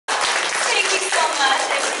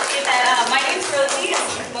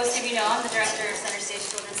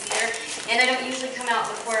and I don't usually come out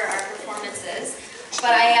before our performances,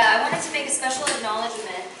 but I wanted to make a special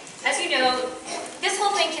acknowledgement. As you know, this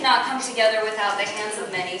whole thing cannot come together without the hands of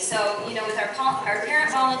many, so, you know, with our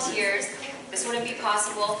parent volunteers, this wouldn't be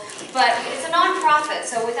possible, but it's a nonprofit,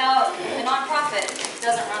 so without a nonprofit, it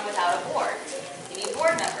doesn't run without a board. You need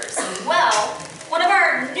board members. Well, one of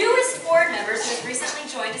our newest board members who has recently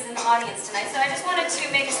joined is in the audience tonight, so I just wanted to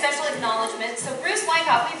make a special acknowledgement. So Bruce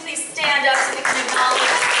Wyckoff, will you please stand up so we can acknowledge?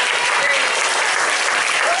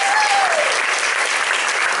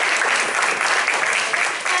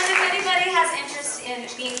 And if anybody has interest in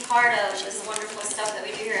being part of this wonderful stuff that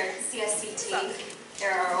we do here at CSCT,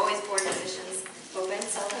 there are always board positions open,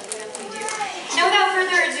 so let me know if we do. Now, without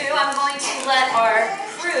further ado, I'm going to let our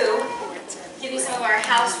crew give you some of our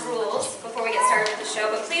house rules before we get started with the show,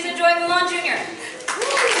 but please enjoy Mulan Jr.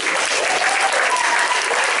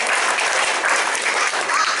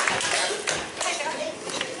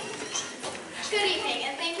 Good evening,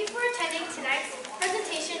 and thank you for attending tonight's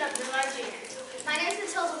presentation of Mulan Jr. My name is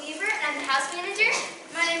Matilda Weaver, and I'm the house manager.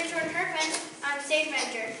 My name is Jordan Kirkman. I'm the stage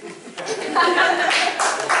manager.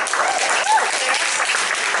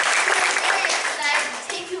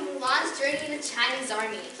 Journey in the Chinese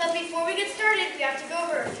army. But before we get started, we have to go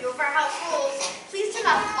over a few of our house rules. Please turn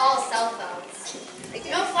off all cell phones.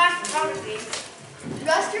 No flash photography.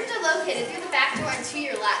 Restrooms are located through the back door and to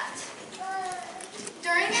your left.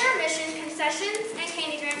 During intermission, concessions and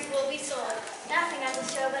candy grams will be sold. Nothing at the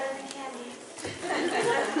show better than candy.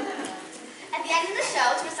 At the end of the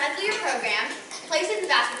show, to recycle your program, place it in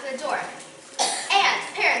the basket for the door. And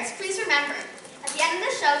parents, please remember, at the end of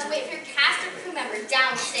the show, to wait for your cast or crew member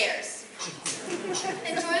downstairs.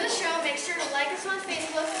 Enjoy the show, make sure to like us on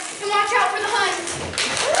Facebook, and watch out for the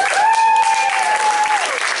hunt!